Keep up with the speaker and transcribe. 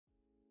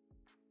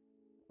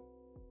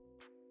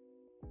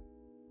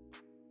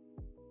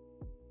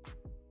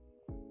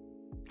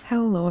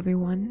Hello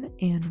everyone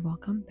and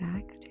welcome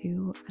back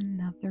to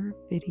another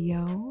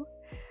video.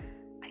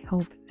 I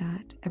hope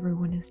that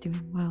everyone is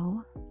doing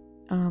well.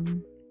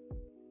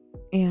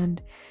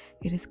 And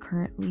it is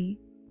currently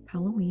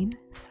Halloween,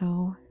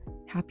 so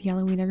happy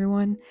Halloween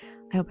everyone.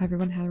 I hope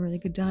everyone had a really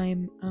good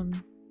time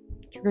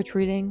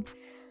trick-or-treating.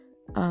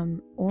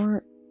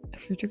 Or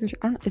if you're trick-or-treating,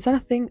 I don't know, is that a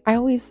thing?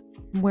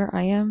 Where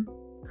I am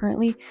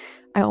currently,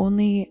 I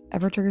only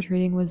ever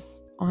trick-or-treating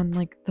was on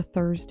like the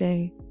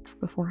Thursday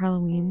before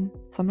Halloween,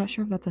 so I'm not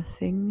sure if that's a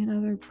thing in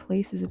other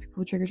places. If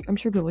people I'm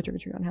sure people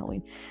trick-or-treat on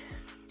Halloween.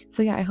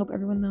 So yeah, I hope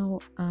everyone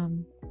though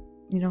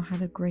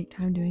had a great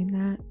time doing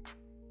that.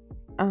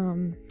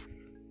 And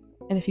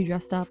if you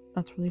dressed up,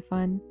 that's really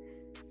fun,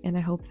 and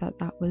I hope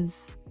that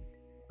was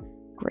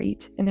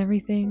great and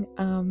everything.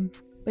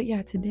 But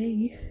yeah,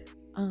 today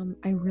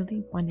I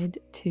really wanted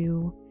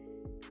to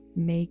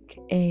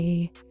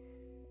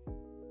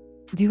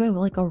do a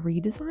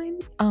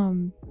redesign.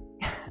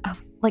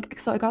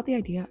 So I got the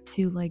idea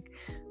to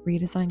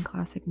redesign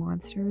classic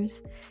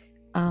monsters,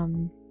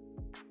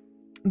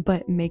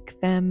 but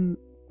make them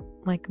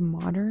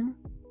modern,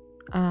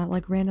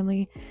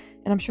 randomly.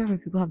 And I'm sure other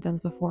people have done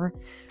this before,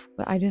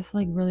 but I just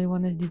really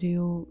wanted to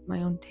do my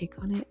own take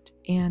on it.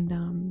 And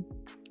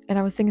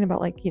I was thinking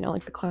about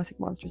the classic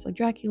monsters like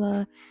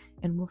Dracula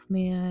and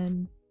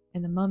Wolfman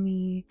and the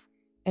Mummy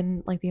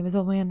and the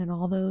Invisible Man and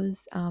all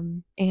those.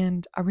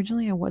 And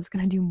originally I was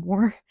gonna do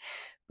more,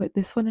 but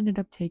this one ended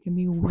up taking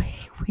me way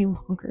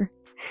longer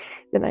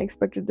than I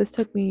expected. This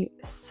took me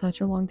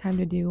such a long time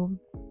to do.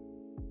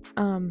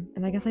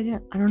 And I guess I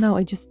don't know,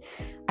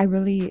 I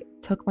really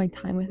took my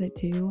time with it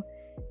too,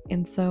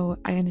 and so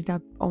I ended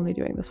up only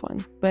doing this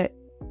one, but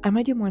I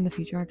might do more in the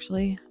future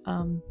actually.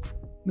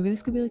 Maybe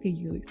this could be a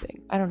yearly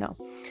thing, I don't know.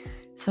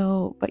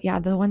 So, but yeah,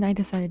 the one I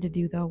decided to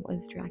do though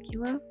was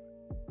Dracula.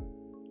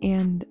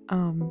 And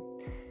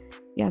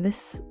yeah,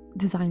 this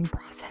designing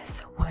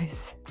process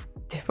was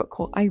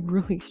difficult. I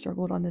really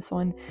struggled on this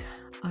one.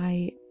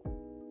 I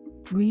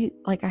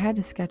had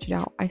to sketch it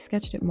out. I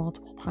sketched it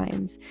multiple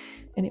times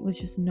and it was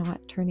just not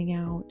turning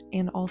out.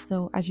 And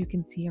also, as you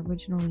can see,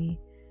 originally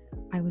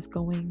I was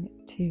going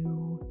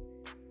to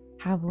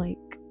have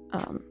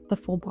the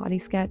full body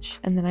sketch,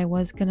 and then I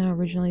was gonna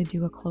originally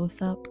do a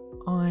close-up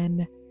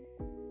on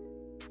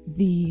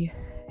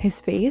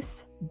his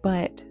face,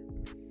 but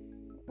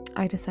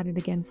I decided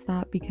against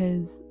that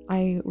because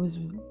I was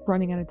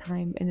running out of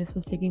time and this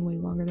was taking way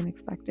longer than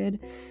expected.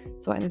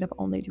 So I ended up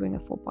only doing a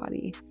full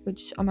body,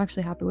 which I'm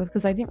actually happy with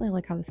because I didn't really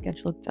like how the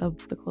sketch looked of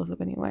the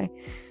close-up anyway.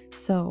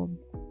 So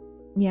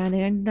yeah, and I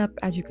ended up,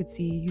 as you could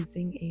see,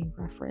 using a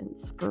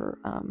reference for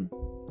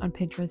on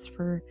Pinterest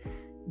for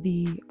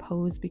the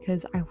pose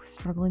because I was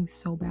struggling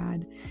so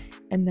bad.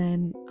 And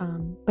then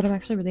but I'm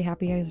actually really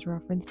happy I used a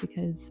reference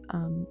because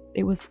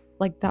it was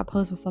that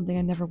pose was something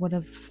I never would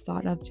have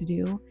thought of to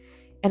do.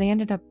 And I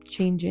ended up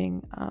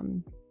changing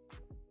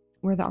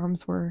where the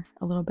arms were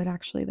a little bit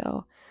actually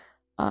though.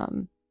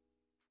 And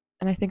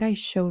I think I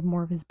showed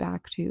more of his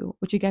back too,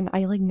 which again,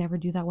 I never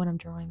do that when I'm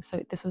drawing.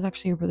 So this was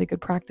actually a really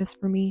good practice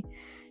for me.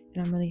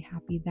 And I'm really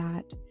happy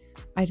that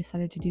I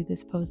decided to do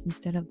this pose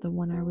instead of the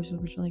one I was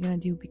originally going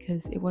to do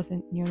because it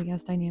wasn't nearly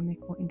as dynamic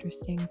or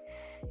interesting.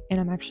 And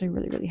I'm actually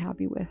really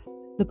happy with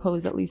the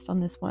pose, at least on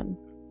this one.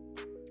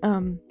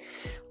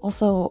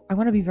 Also, I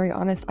want to be very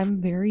honest,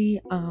 I'm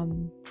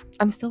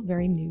still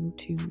very new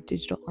to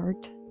digital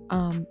art.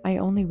 I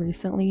only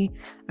recently,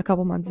 a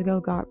couple months ago,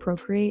 got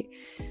Procreate,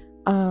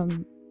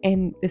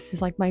 and this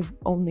is my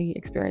only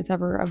experience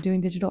ever of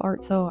doing digital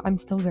art, so I'm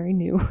still very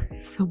new,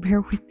 so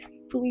bear with me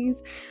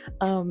please,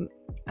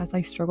 as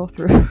I struggle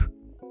through.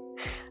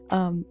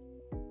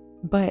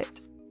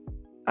 But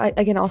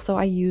I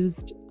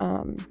used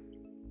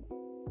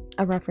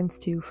a reference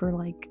too for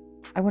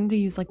I wanted to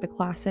use the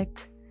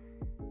classic.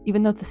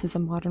 Even though this is a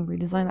modern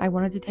redesign, I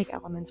wanted to take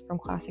elements from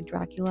classic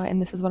Dracula,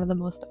 and this is one of the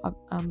most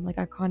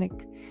iconic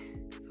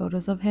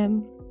photos of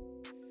him.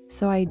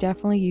 So I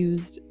definitely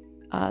used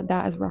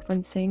that as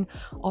referencing.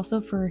 Also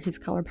for his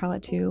color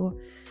palette too,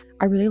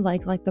 I really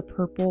like the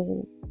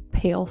purple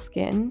pale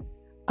skin,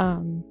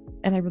 and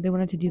I really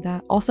wanted to do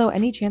that. Also,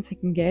 any chance I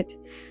can get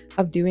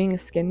of doing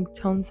skin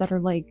tones that are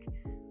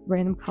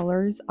random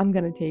colors, I'm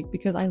gonna take,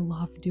 because I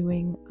love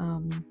doing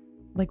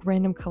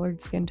random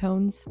colored skin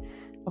tones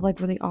of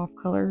really off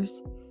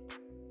colors,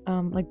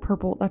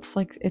 purple. That's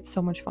it's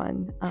so much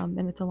fun,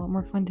 and it's a lot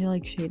more fun to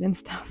shade and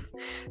stuff.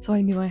 So I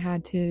knew I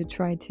had to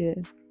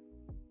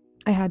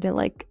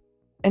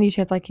any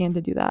chance I can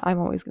to do that, I'm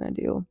always gonna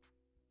do.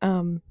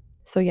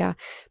 So yeah,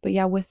 but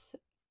yeah, with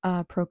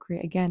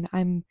Procreate again,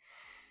 I'm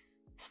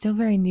still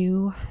very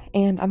new,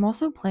 and I'm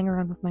also playing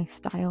around with my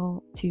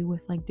style too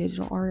with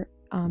digital art,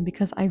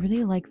 because I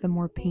really like the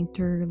more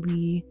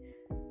painterly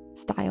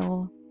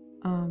style,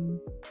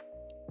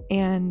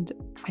 and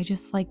I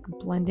just like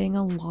blending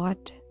a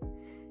lot,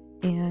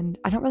 and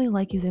I don't really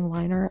like using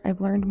liner.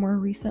 I've learned more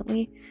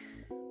recently.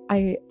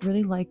 I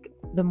really like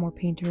the more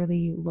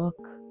painterly look,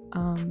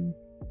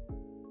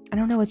 I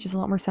don't know, it's just a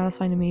lot more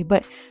satisfying to me.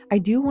 But I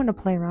do want to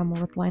play around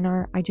more with line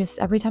art. I just,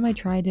 every time I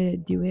try to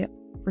do it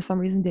for some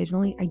reason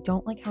digitally, I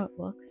don't like how it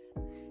looks.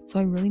 So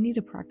I really need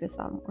to practice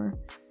that more,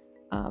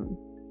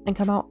 and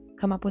come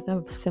up with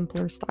a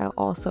simpler style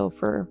also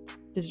for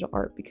digital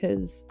art,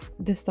 because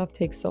this stuff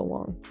takes so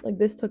long. Like,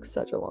 this took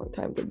such a long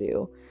time to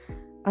do.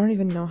 I don't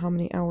even know how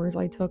many hours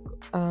I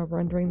took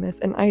rendering this.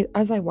 And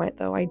as I went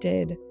though, I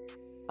did,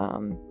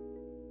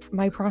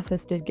 my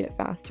process did get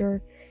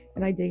faster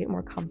and I did get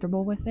more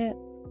comfortable with it,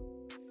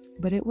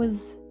 but it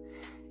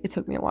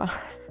took me a while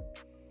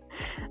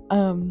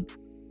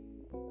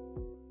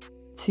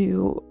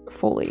to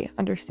fully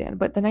understand.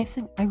 But the nice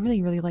thing, I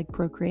really, really like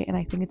Procreate, and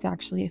I think it's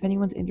actually, if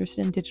anyone's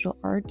interested in digital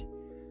art,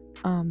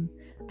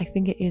 I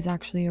think it is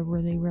actually a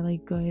really, really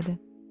good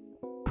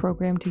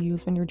program to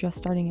use when you're just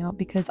starting out,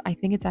 because I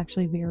think it's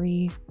actually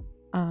very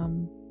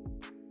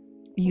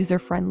user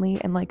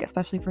friendly, and like,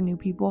 especially for new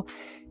people,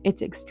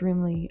 it's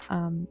extremely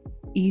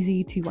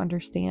easy to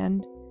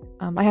understand.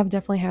 I have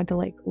definitely had to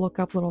like look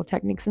up little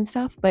techniques and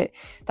stuff, but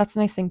that's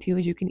the nice thing too,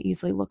 is you can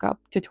easily look up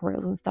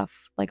tutorials and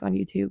stuff like on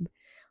YouTube,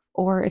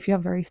 or if you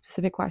have very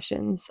specific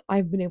questions,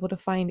 I've been able to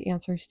find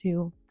answers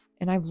to,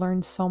 and I've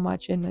learned so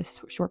much in this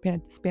short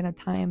span of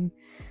time.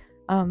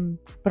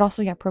 But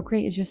also, yeah,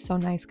 Procreate is just so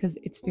nice because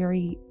it's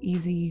very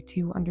easy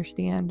to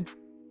understand,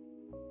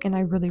 and I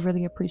really,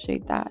 really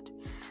appreciate that.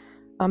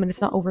 And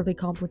it's not overly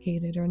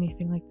complicated or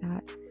anything like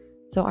that.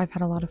 So I've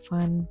had a lot of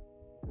fun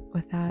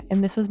with that.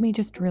 And this was me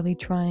just really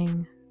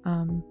trying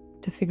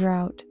to figure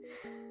out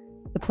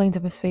the planes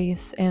of his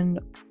face and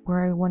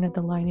where I wanted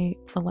the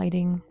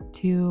lighting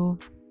to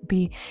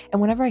be.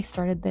 And whenever I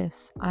started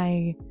this,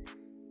 I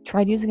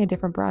tried using a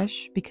different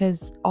brush,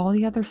 because all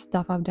the other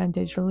stuff I've done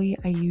digitally,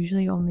 I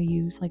usually only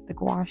use like the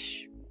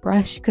gouache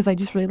brush, because I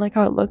just really like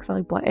how it looks. I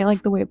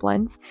like the way it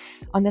blends.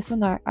 On this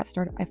one, I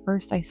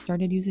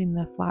started using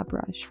the flat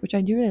brush, which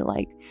I do really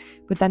like,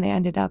 but then I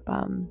ended up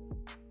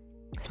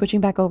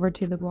switching back over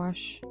to the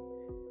gouache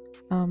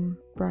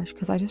brush,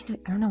 because I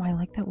don't know, I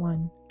like that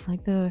one. I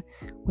like the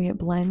way it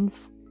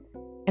blends,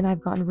 and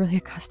I've gotten really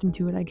accustomed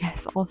to it, I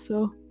guess,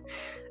 also.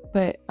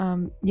 But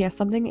yeah,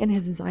 something in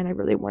his design I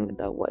really wanted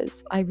though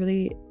was, I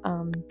really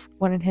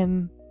wanted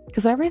him,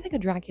 because whenever I think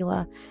of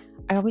Dracula,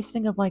 I always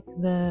think of like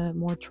the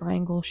more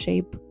triangle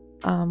shape,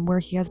 where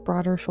he has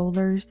broader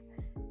shoulders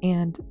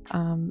and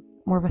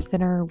more of a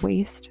thinner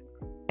waist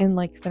and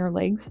like thinner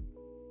legs.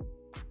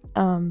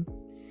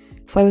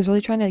 So I was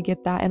really trying to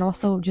get that, and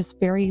also just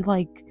very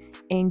like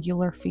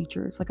angular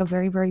features, like a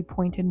very, very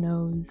pointed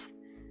nose,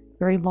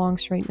 very long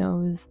straight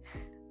nose,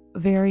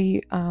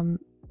 very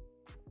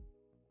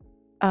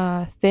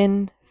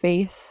thin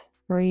face,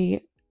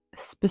 very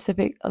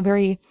specific, a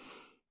very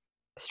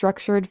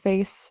structured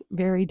face,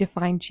 very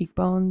defined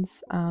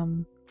cheekbones.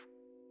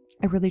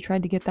 I really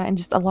tried to get that, and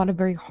just a lot of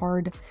very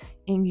hard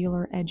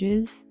angular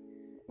edges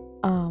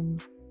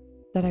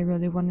that I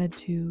really wanted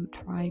to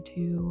try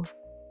to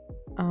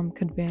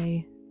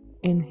convey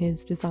in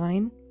his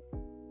design.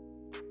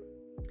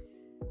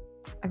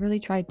 I really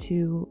tried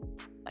to,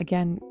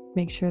 again,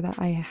 make sure that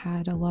I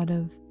had a lot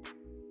of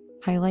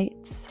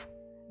highlights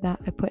that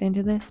I put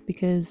into this,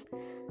 because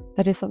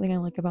that is something I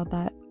like about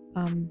that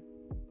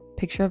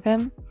picture of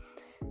him,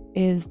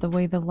 is the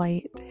way the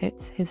light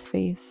hits his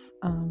face,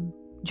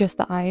 just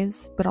the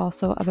eyes, but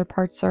also other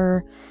parts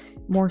are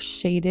more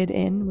shaded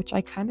in, which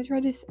I kind of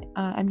tried to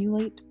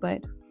emulate,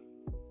 but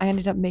I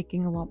ended up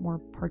making a lot more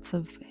parts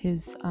of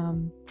his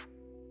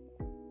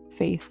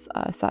face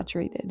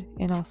saturated,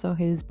 and also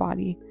his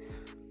body.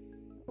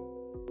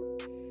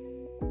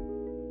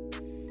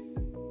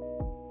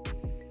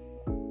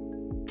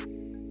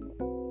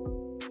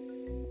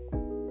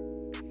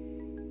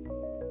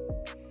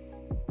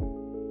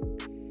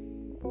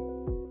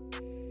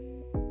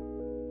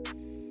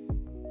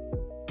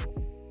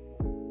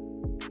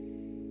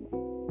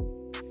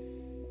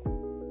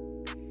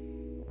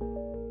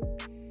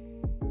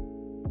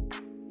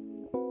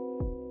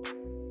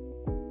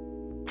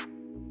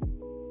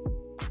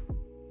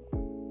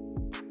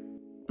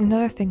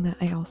 Another thing that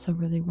I also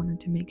really wanted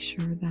to make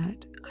sure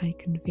that I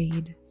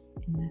conveyed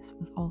in this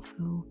was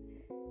also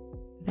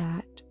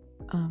that,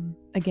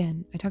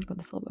 again, I talked about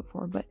this a little bit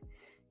before, but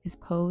his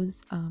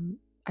pose,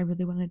 I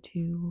really wanted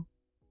to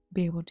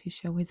be able to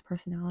show his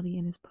personality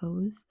in his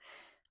pose,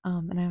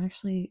 and I'm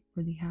actually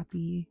really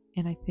happy,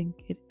 and I think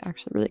it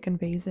actually really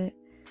conveys it,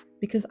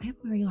 because I have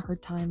a very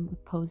hard time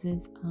with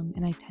poses,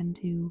 and I tend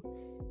to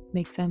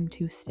make them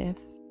too stiff.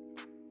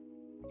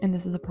 And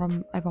this is a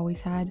problem I've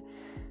always had,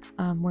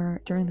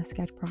 where during the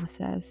sketch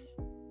process,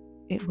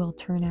 it will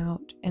turn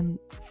out and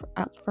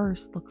at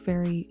first look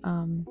very,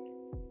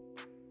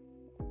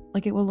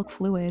 like it will look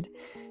fluid.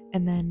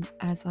 And then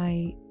as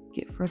I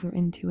get further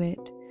into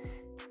it,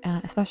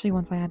 especially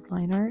once I add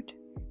line art,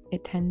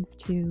 it tends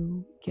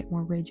to get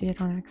more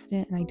rigid on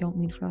accident. And I don't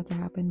mean for that to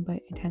happen, but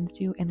it tends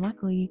to. And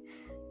luckily,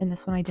 in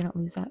this one, I didn't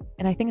lose that.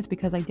 And I think it's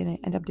because I didn't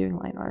end up doing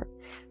line art.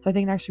 So I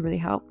think it actually really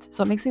helped.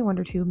 So it makes me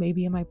wonder too,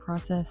 maybe in my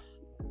process,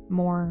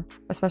 more,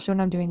 especially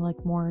when I'm doing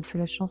like more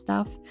traditional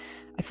stuff.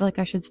 I feel like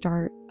I should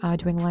start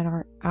doing line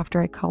art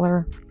after I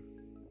color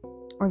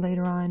or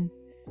later on,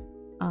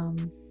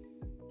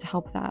 to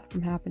help that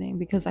from happening,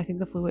 because I think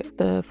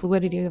the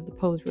fluidity of the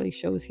pose really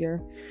shows here.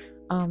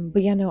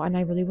 But yeah, no, and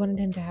I really wanted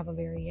him to have a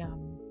very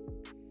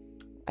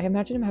I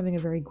imagine him having a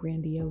very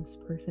grandiose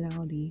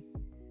personality,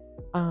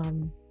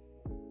 and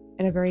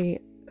a very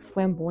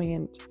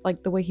flamboyant,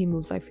 like the way he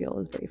moves I feel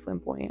is very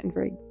flamboyant and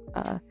very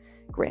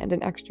grand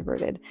and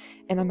extroverted.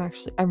 And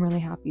I'm really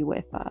happy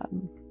with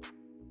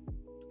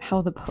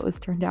how the pose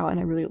turned out, and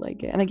I really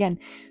like it. And again,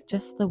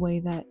 just the way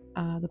that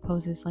the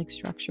pose is like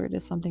structured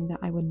is something that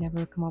I would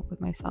never come up with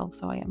myself,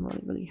 so I am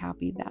really, really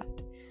happy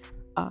that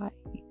I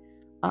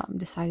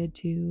decided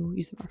to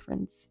use a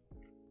reference.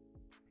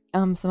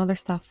 Some other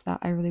stuff that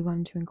I really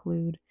wanted to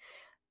include,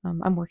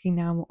 I'm working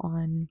now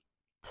on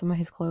some of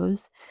his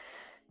clothes,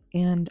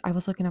 and I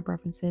was looking up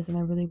references, and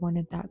I really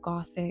wanted that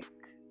gothic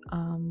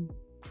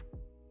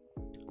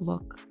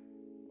look,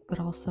 but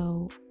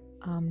also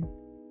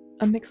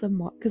a mix of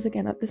because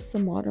again, this is a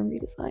modern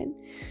redesign.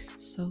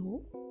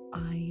 So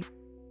I,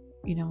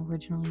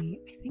 originally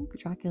I think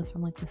Dracula's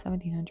from like the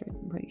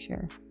 1700s, I'm pretty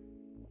sure.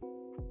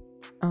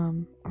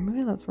 Or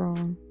maybe that's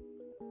wrong.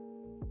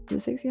 The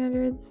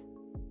 1600s?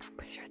 I'm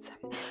pretty sure it's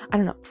 7. I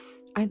don't know.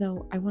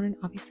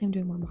 Obviously I'm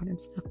doing more modern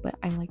stuff, but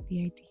I like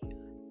the idea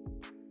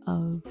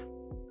of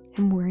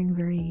him wearing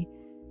very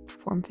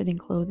form-fitting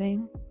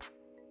clothing.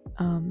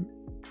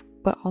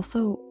 But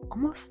also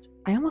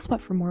I almost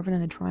went for more of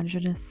an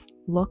androgynous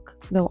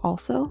look though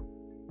also.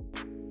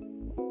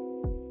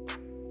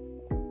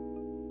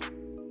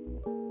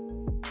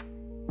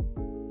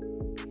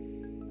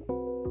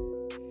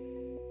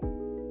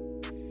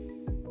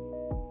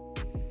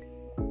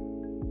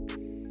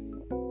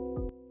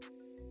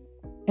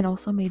 And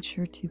also made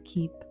sure that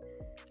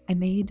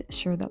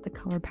the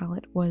color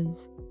palette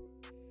was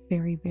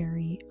very,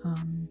 very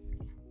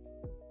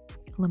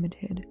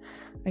limited.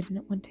 I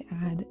didn't want to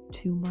add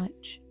too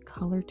much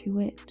color to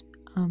it,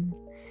 and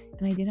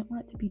I didn't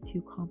want it to be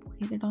too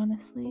complicated,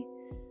 honestly.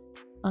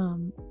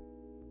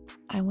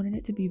 I wanted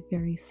it to be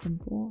very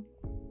simple,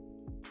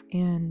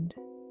 and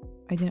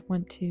I didn't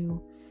want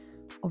to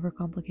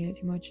overcomplicate it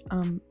too much.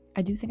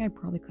 I do think I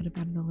probably could have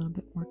added a little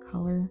bit more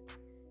color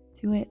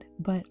to it,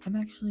 but I'm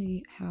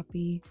actually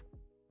happy.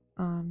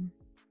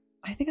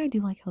 I think I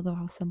do like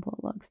how simple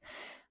it looks.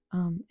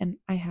 And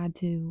I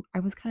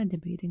was kind of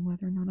debating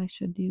whether or not I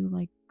should do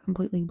like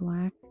completely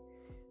black,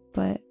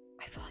 but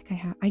I feel like I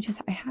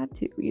had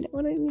to, you know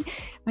what I mean?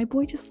 My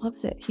boy just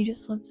loves it. He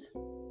just loves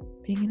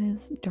being in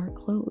his dark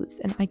clothes,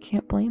 and I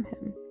can't blame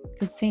him,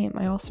 because same,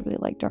 I also really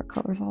like dark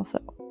colors also,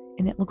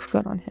 and it looks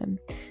good on him.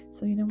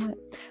 So you know what?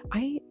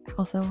 I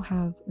have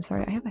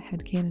a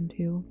headcanon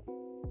too,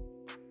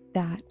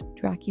 that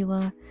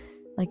Dracula,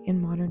 like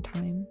in modern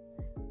time,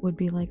 would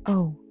be like,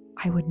 oh,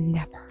 I would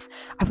never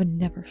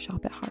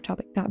shop at Hot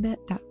Topic.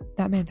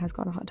 That man has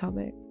got a Hot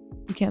Topic.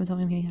 You can't tell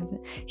him he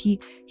hasn't. He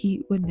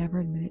would never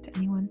admit it to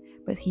anyone,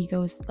 but he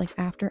goes, like,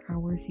 after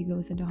hours, he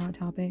goes into Hot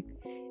Topic.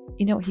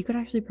 He could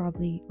actually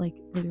probably, like,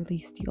 literally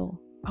steal.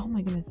 Oh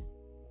my goodness.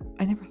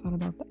 I never thought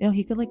about that.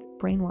 He could, like,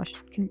 brainwash.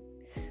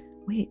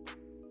 Wait.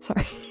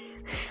 Sorry.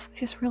 I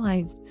just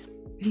realized,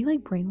 if he,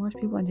 like, brainwash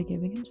people into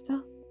giving him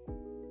stuff?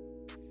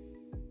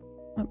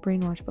 Not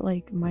brainwash, but,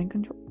 like, mind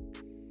control.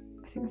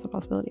 I think that's a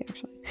possibility,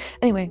 actually.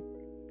 Anyway,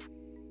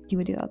 he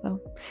would do that though.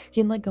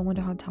 He'd like go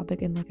into Hot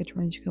Topic in like a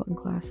trench coat and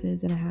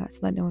glasses and a hat so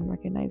that no one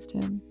recognized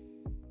him.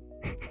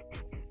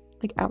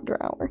 Like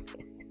after hours.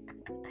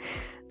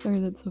 Sorry,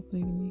 that's so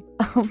funny to me.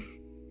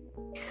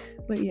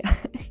 But yeah,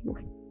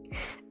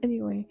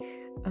 anyway,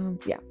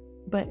 yeah.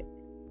 But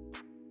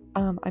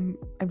I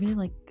really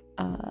like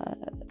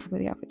the way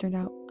the outfit turned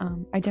out.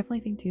 I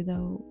definitely think too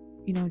though,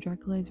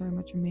 Dracula is very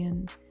much a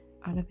man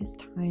out of his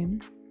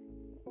time.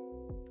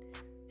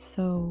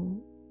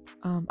 So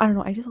I don't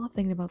know, I just love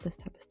thinking about this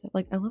type of stuff.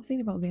 Like, I love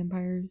thinking about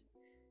vampires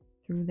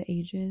through the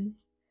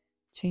ages,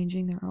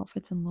 changing their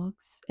outfits and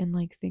looks, and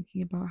like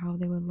thinking about how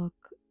they would look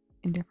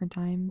in different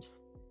times.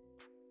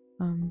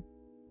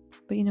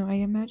 But I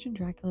imagine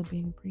Dracula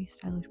being a pretty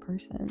stylish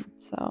person,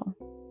 so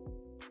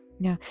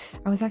yeah.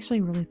 I was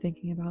actually really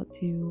thinking about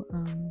too,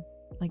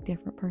 like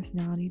different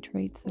personality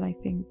traits that I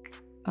think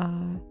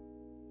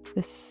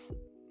this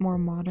more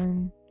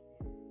modern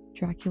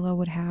Dracula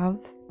would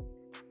have.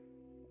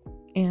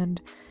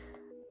 And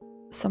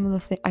some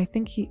of the I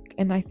think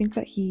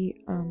that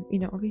he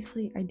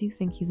obviously I do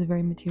think he's a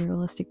very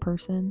materialistic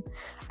person.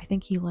 I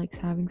think he likes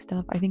having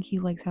stuff. I think he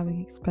likes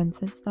having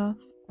expensive stuff.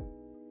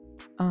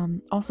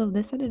 Also,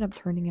 this ended up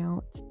turning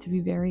out to be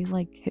very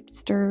like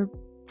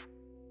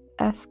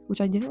hipster-esque,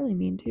 which I didn't really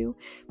mean to,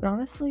 but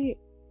honestly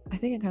I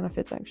think it kind of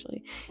fits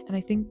actually. And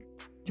I think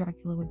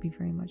Dracula would be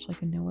very much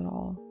like a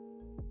know-it-all.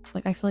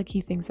 Like, I feel like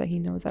he thinks that he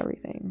knows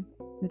everything.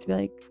 And to be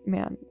like,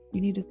 man, you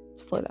need to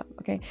slow down,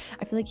 okay?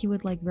 I feel like he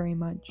would like very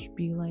much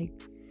be like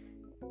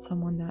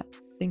someone that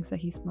thinks that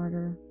he's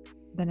smarter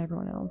than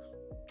everyone else.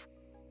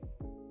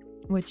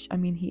 Which, I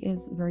mean, he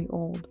is very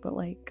old, but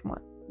like, come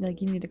on,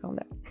 like, you need to calm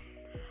down.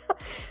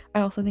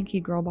 I also think he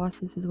girl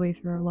bosses his way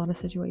through a lot of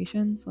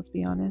situations, let's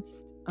be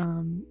honest.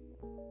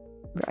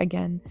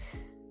 Again,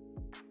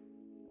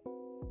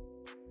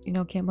 you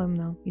know, can't blame him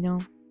though, you know?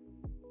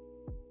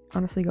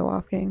 Honestly, go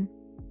off, King.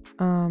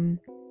 I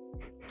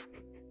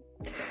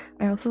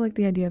also like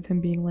the idea of him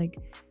being like,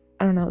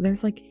 I don't know,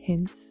 there's like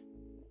hints,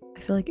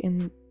 I feel like,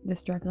 in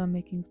this Dracula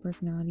Making's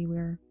personality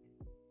where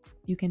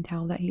you can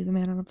tell that he's a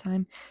man out of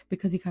time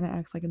because he kind of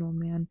acts like an old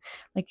man.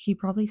 Like, he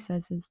probably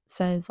says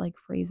like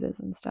phrases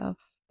and stuff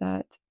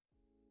that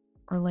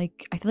are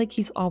like, I feel like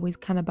he's always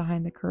kind of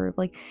behind the curve.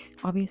 Like,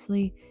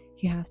 obviously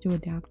he has to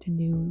adapt to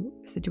new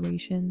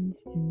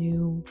situations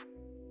and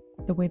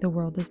the way the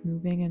world is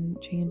moving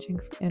and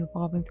changing and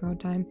evolving throughout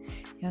time.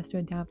 He has to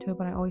adapt to it,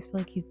 but I always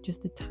feel like he's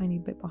just a tiny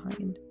bit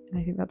behind, and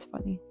I think that's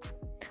funny.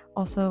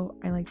 Also,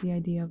 I like the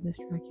idea of this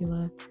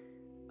Dracula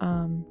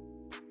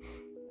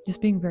just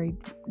being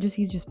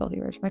he's just filthy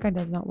rich. My guy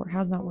has not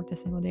worked a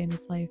single day in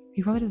his life.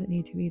 He probably doesn't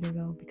need to either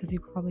though, because he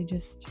probably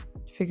just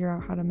figure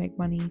out how to make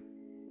money.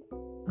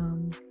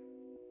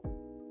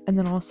 And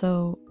then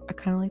also I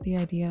kind of like the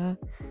idea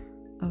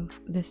of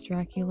this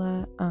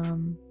Dracula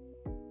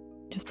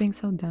just being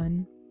so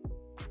done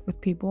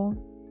with people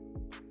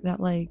that,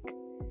 like,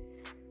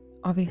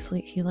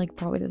 obviously he like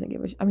probably doesn't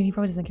give a I mean, he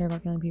probably doesn't care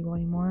about killing people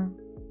anymore.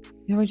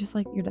 He's probably just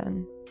like, you're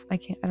done, I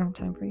don't have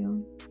time for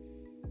you.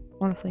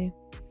 Honestly,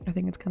 I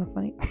think it's kind of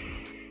funny.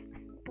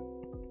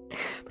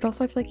 But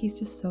also I feel like he's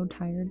just so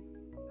tired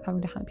of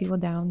having to hunt people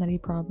down that he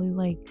probably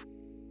like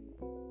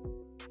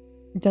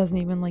doesn't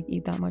even like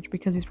eat that much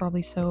because he's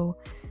probably so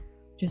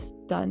just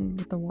done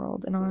with the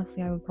world. And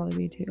honestly, I would probably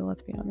be too,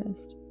 let's be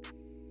honest.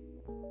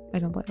 I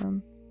don't blame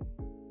him.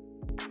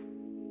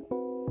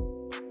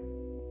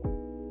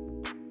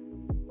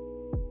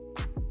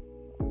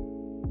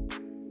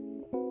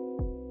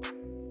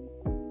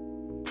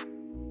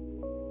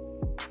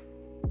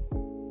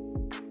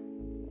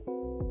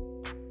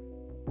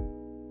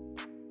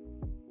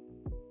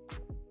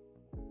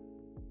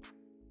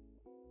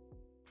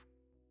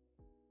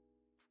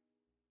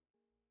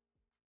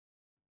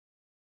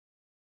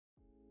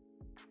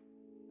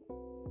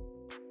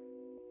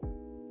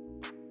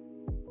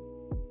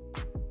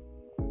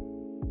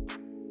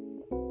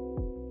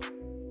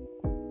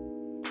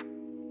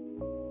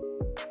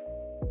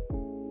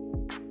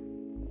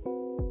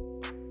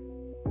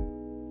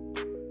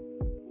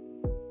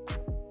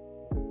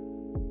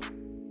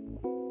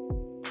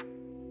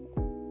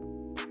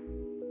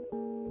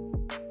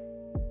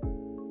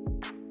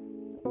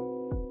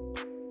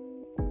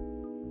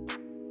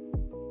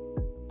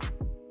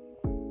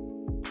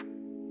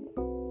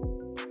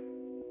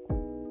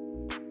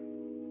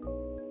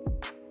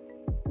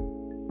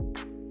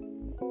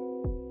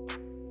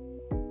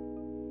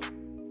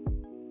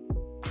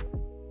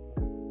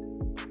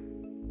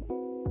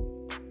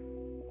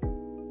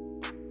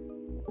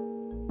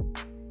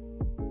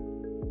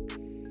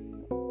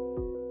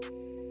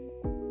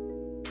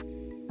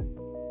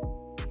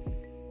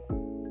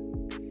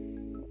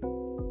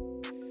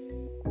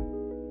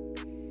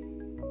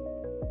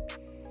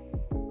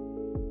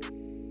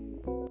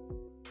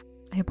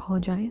 I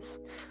apologize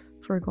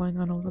for going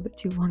on a little bit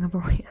too long of a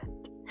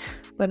rant,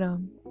 but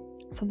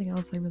something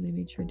else I really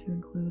made sure to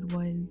include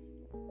was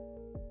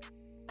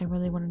I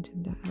really wanted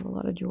him to have a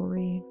lot of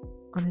jewelry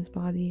on his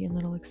body and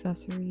little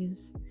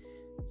accessories,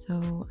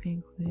 so I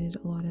included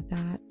a lot of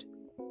that,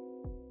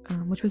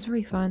 which was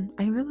very fun.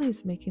 I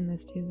realized making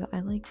this too that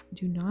I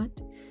do not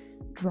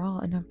draw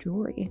enough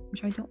jewelry,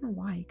 which I don't know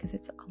why, because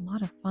it's a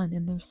lot of fun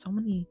and there's so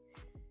many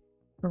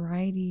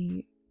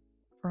varieties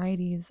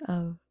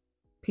of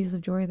pieces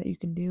of jewelry that you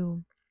can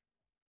do,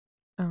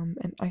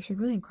 and I should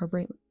really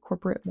incorporate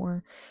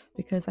more,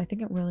 because I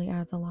think it really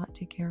adds a lot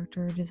to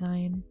character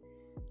design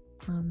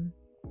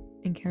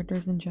and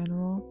characters in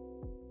general.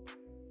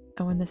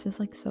 Oh, and this is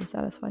like so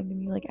satisfying to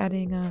me, like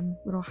adding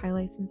little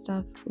highlights and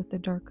stuff with the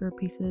darker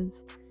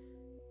pieces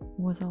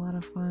was a lot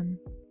of fun,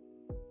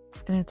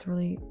 and it's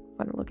really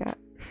fun to look at.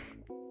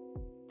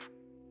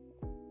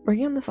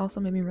 Working on this also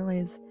made me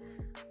realize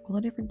all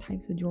the different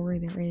types of jewelry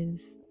there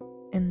is,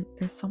 and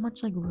there's so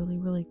much like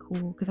really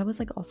cool, because I was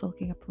like also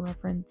looking up for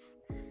reference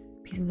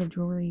pieces of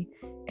jewelry,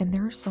 and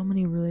there are so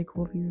many really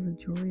cool pieces of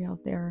jewelry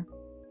out there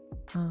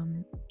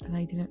that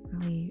I didn't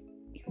really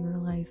even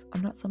realize.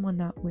 I'm not someone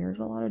that wears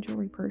a lot of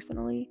jewelry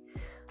personally.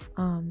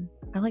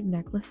 I like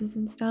necklaces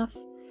and stuff,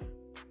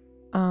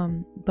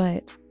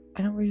 but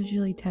I don't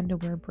usually tend to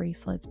wear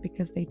bracelets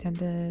because they tend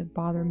to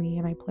bother me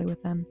and I play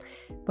with them.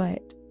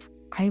 But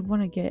I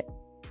want to get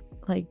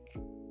like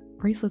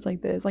bracelets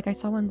like this. Like I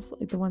saw ones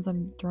like the ones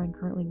I'm drawing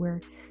currently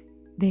where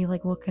they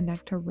like will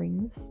connect to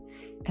rings,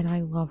 and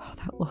I love how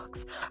that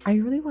looks. I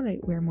really want to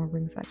wear more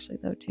rings actually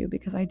though too,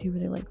 because I do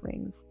really like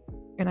rings,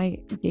 and I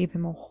gave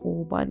him a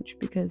whole bunch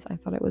because I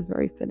thought it was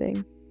very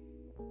fitting.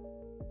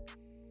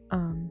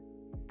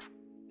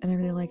 And I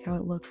really like how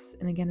it looks,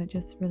 and again it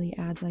just really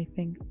adds, I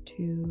think,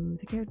 to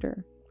the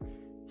character.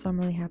 So I'm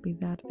really happy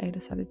that I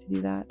decided to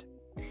do that.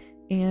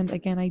 And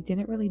again, I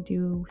didn't really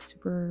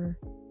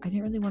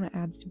want to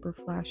add super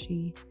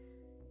flashy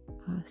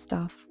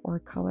stuff or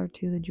color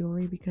to the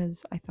jewelry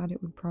because I thought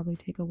it would probably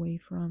take away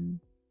from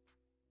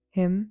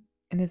him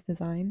and his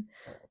design.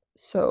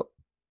 So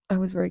I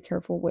was very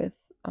careful with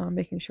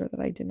making sure that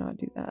I did not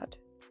do that.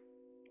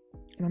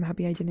 And I'm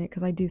happy I didn't,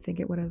 because I do think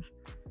it would have,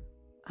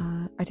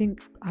 I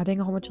think adding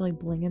a whole bunch of like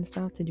bling and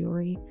stuff to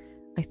jewelry,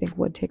 I think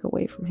would take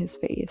away from his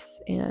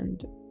face.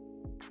 And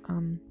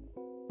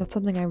that's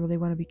something I really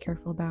want to be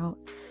careful about,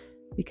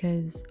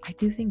 because I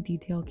do think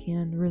detail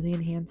can really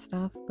enhance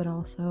stuff, but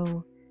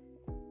also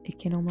it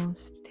can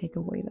almost take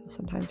away though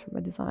sometimes from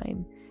a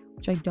design,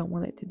 which I don't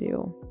want it to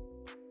do.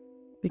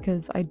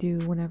 Because I do,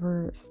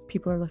 whenever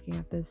people are looking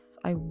at this,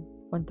 I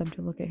want them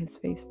to look at his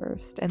face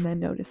first and then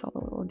notice all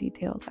the little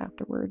details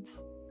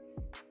afterwards.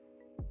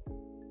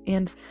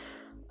 And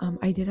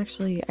I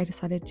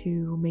decided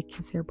to make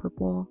his hair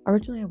purple.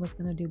 Originally I was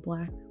going to do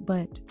black,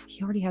 but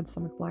he already had so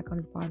much black on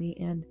his body,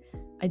 and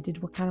I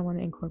did kind of want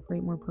to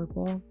incorporate more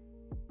purple.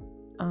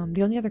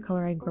 The only other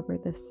color I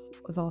incorporated this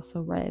was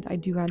also red. I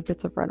do add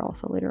bits of red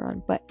also later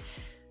on, but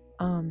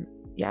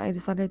yeah, I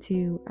decided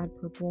to add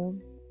purple.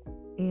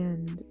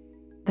 And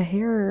the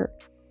hair,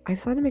 I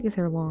decided to make his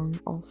hair long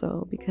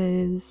also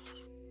because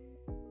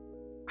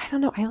I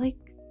don't know, I like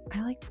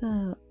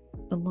the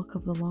look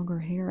of the longer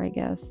hair, I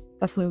guess.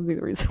 That's literally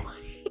the reason why.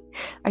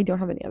 I don't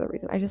have any other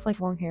reason. I just like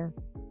long hair.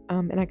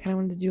 And I kind of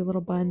wanted to do a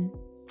little bun,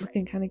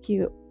 looking kind of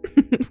cute.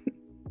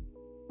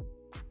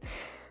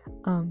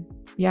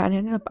 Yeah,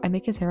 and I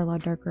make his hair a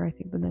lot darker, I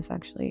think, than this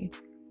actually.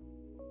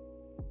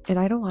 And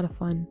I had a lot of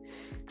fun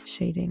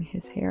shading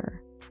his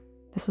hair.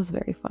 This was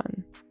very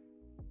fun.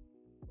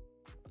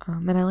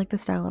 And I like the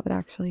style of it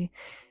actually.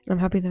 And I'm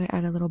happy that I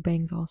added little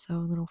bangs also,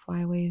 little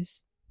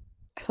flyaways.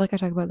 I feel like I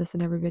talk about this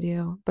in every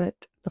video, but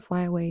the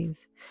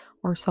flyaways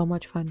are so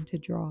much fun to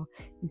draw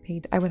and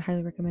paint. I would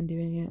highly recommend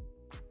doing it.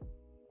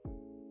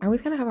 I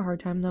always kind of have a hard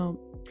time though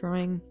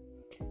drawing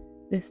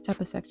this type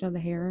of section of the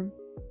hair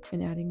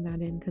and adding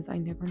that in, because I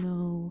never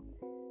know.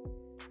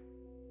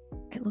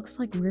 It looks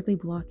like weirdly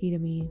blocky to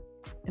me,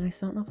 and I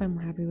still don't know if I'm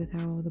happy with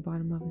how the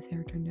bottom of his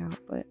hair turned out,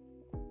 but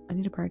I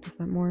need to practice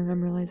that more,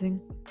 I'm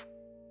realizing.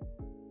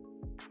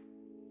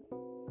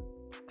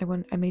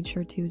 I made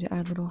sure to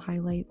add little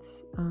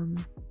highlights,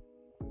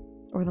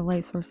 or the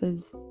light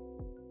sources.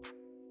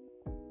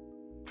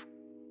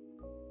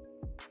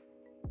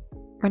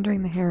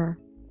 Rendering the hair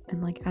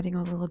and like adding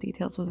all the little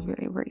details was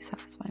very, very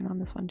satisfying on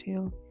this one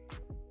too.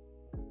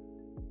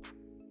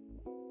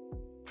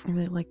 I'm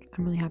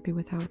really happy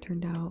with how it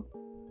turned out.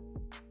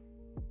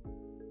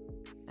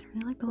 I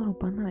really like the little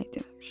bun that I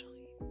did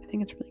actually. I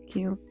think it's really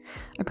cute.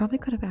 I probably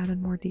could have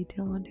added more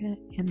detail onto it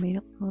and made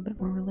it a little bit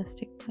more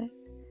realistic, but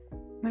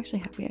I'm actually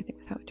happy, I think,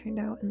 with how it turned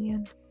out in the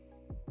end.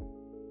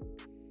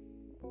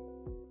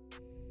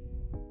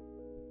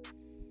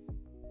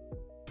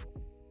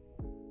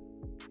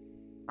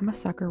 I'm a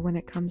sucker when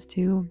it comes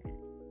to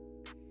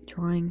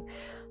drawing.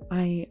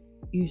 I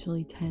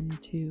usually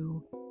tend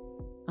to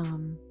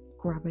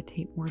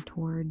gravitate more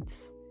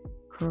towards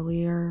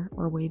curlier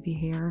or wavy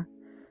hair.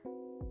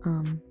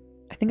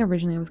 I think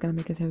originally I was going to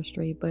make his hair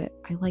straight, but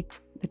I like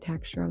the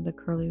texture of the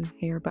curly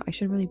hair, but I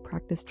should really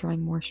practice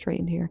drawing more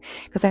straightened hair,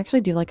 because I actually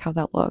do like how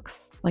that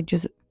looks, like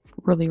just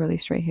really, really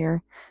straight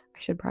hair. I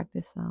should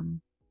practice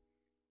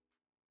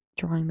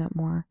drawing that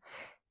more,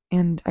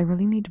 and I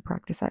really need to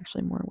practice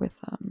actually more with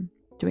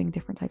doing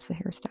different types of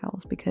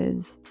hairstyles,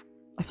 because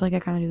I feel like I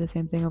kind of do the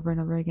same thing over and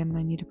over again, and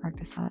I need to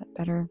practice that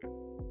better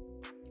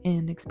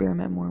and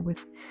experiment more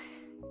with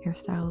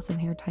hairstyles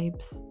and hair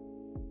types.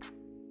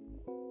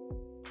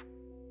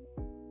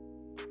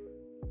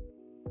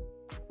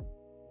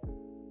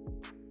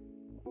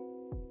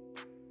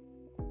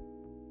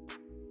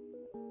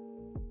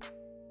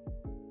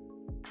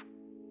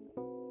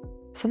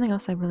 Something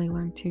else I really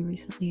learned too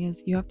recently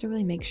is you have to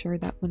really make sure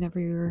that whenever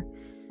you're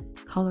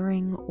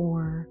coloring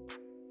or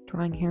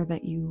drawing hair,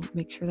 that you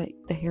make sure that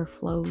the hair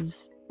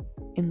flows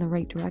in the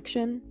right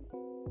direction,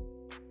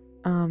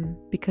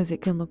 because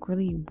it can look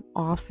really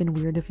off and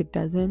weird if it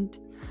doesn't.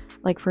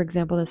 Like for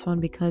example, this one,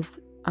 because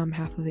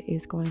half of it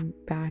is going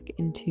back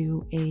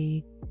into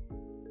a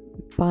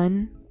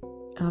bun,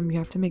 you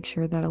have to make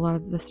sure that a lot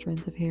of the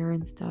strands of hair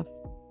and stuff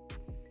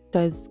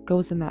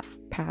goes in that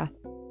path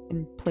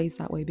and plays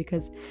that way,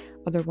 because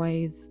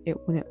otherwise it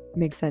wouldn't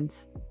make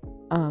sense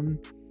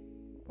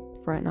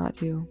for it not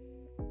to.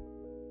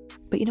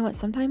 But you know what,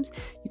 sometimes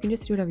you can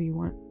just do whatever you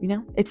want, you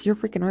know? It's your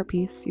freaking art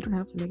piece. You don't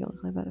have to make it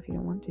look like that if you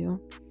don't want to.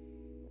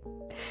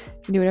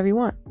 You can do whatever you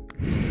want.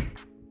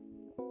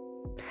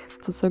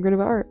 That's what's so good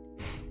about art.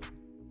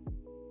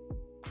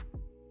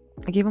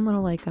 I gave him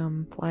little like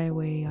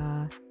flyaway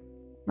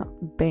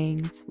not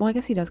bangs. Well, I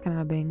guess he does kind of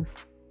have bangs.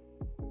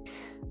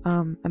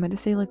 I meant to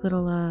say like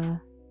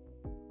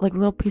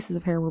little pieces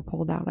of hair were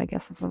pulled out, I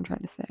guess is what I'm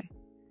trying to say.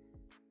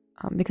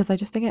 Because I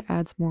just think it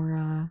adds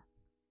more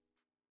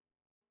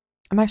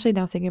I'm actually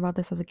now thinking about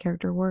this as a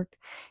character work,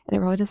 and it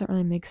really doesn't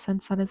really make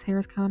sense that his hair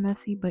is kind of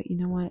messy, but you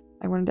know what?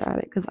 I wanted to add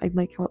it because I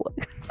like how it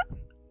looks.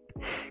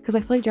 Because I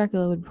feel like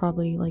Dracula would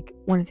probably like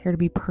want his hair to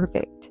be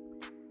perfect.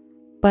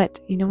 But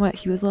you know what?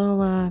 He was a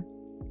little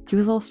He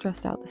was a little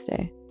stressed out this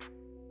day.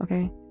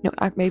 Okay? No,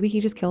 maybe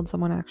he just killed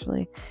someone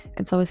actually,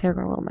 and so his hair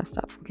got a little messed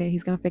up. Okay?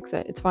 He's gonna fix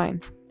it. It's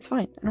fine. It's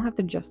fine. I don't have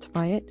to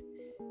justify it.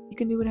 You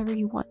can do whatever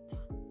he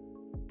wants.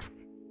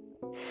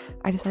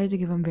 I decided to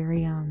give him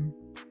very, I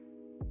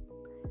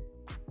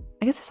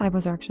guess his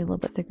eyebrows are actually a little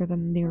bit thicker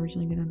than they were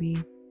originally gonna be.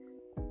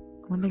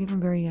 I wanted to give him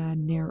very,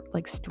 narrow,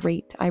 like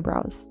straight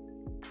eyebrows.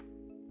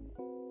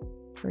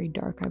 Very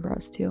dark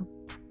eyebrows too.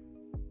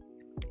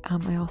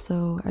 I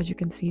also, as you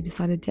can see,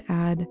 decided to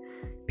add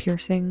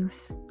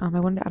piercings. I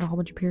wanted to add a whole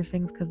bunch of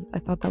piercings because I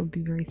thought that would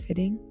be very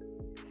fitting.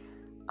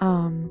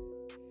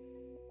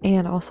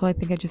 And also I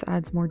think it just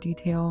adds more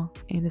detail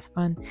and is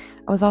fun.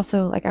 I was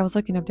also, like, I was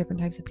looking up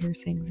different types of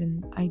piercings,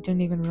 and I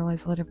didn't even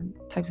realize all the different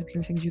types of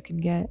piercings you can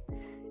get,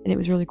 and it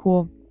was really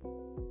cool.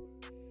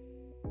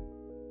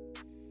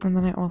 And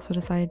then I also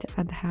decided to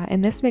add the hat,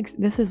 and this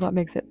is what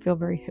makes it feel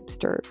very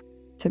hipster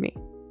to me.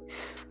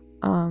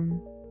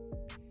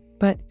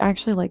 But I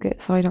actually like it,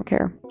 so I don't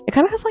care. It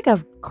kind of has like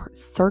a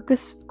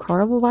circus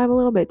carnival vibe a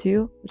little bit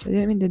too, which I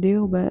didn't mean to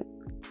do, but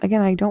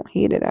again, I don't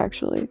hate it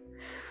actually.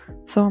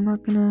 So I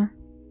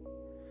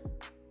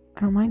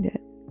don't mind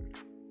it.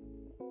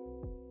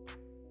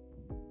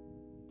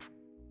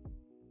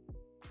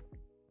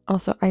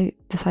 Also, I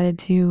decided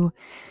to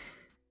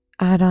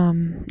add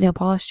nail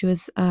polish to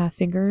his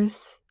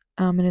fingers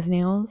and his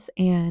nails,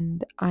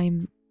 and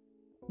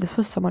this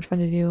was so much fun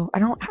to do.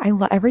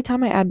 Every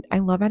time I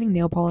love adding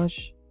nail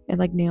polish and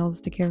like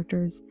nails to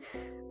characters.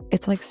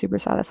 It's like super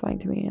satisfying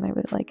to me, and I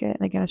really like it.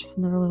 And again, it's just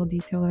another little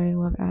detail that I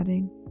love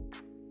adding.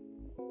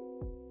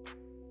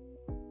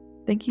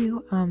 Thank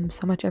you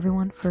so much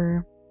everyone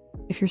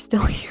if you're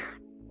still here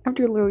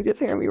after literally just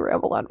hearing me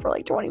ramble on for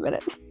like 20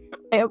 minutes.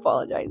 I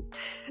apologize.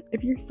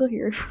 If you're still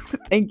here,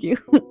 thank you.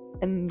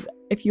 And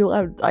if you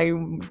left, I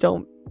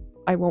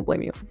won't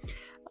blame you.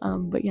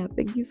 But yeah,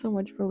 thank you so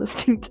much for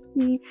listening to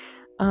me.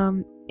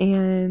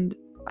 And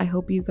I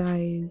hope you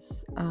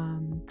guys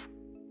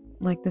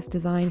like this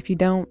design. If you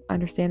don't,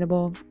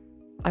 understandable.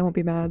 I won't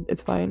be mad.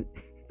 It's fine.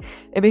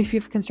 If you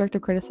have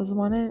constructive criticism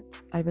on it,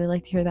 I'd really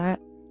like to hear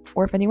that.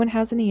 Or if anyone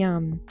has any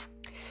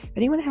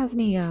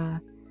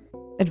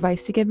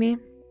advice to give me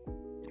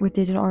with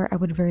digital art, I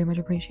would very much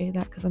appreciate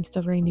that, because I'm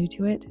still very new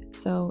to it.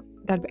 So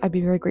I'd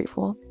be very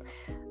grateful.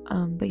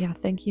 But yeah,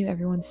 thank you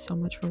everyone so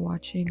much for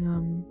watching.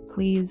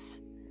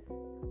 Please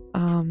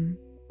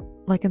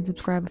like and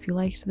subscribe if you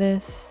liked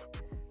this.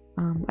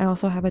 I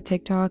also have a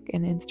TikTok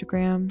and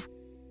Instagram,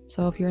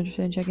 so if you're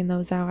interested in checking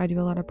those out, I do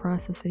a lot of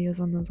process videos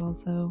on those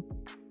also.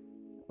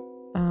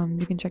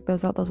 You can check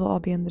those out. Those will all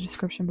be in the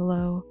description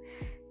below.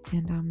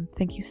 And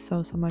thank you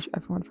so much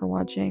everyone for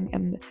watching,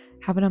 and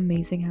have an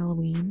amazing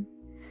Halloween,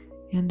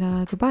 and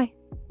goodbye.